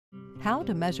How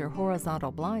to measure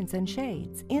horizontal blinds and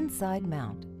shades inside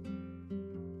mount.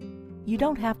 You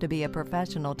don't have to be a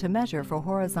professional to measure for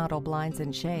horizontal blinds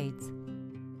and shades.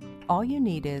 All you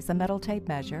need is a metal tape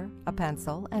measure, a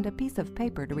pencil, and a piece of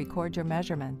paper to record your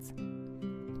measurements.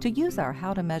 To use our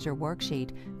How to Measure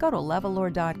worksheet, go to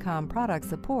Levelor.com Product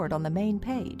Support on the main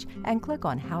page and click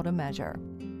on How to Measure.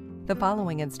 The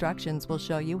following instructions will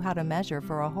show you how to measure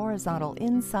for a horizontal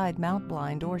inside mount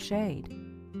blind or shade.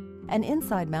 An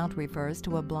inside mount refers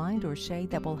to a blind or shade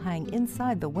that will hang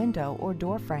inside the window or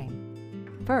door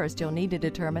frame. First, you'll need to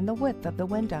determine the width of the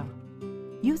window.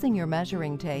 Using your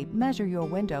measuring tape, measure your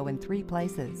window in 3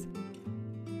 places: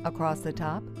 across the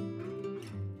top,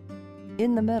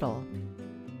 in the middle,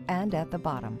 and at the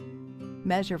bottom.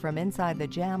 Measure from inside the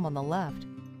jamb on the left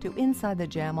to inside the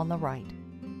jamb on the right.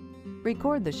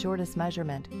 Record the shortest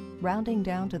measurement, rounding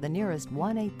down to the nearest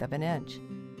 1/8 of an inch.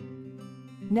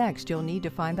 Next, you'll need to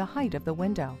find the height of the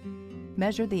window.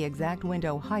 Measure the exact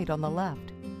window height on the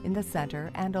left, in the center,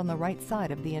 and on the right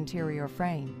side of the interior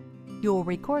frame. You'll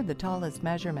record the tallest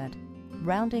measurement,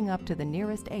 rounding up to the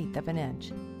nearest 1/8 of an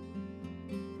inch.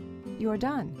 You're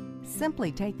done.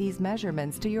 Simply take these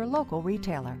measurements to your local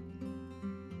retailer.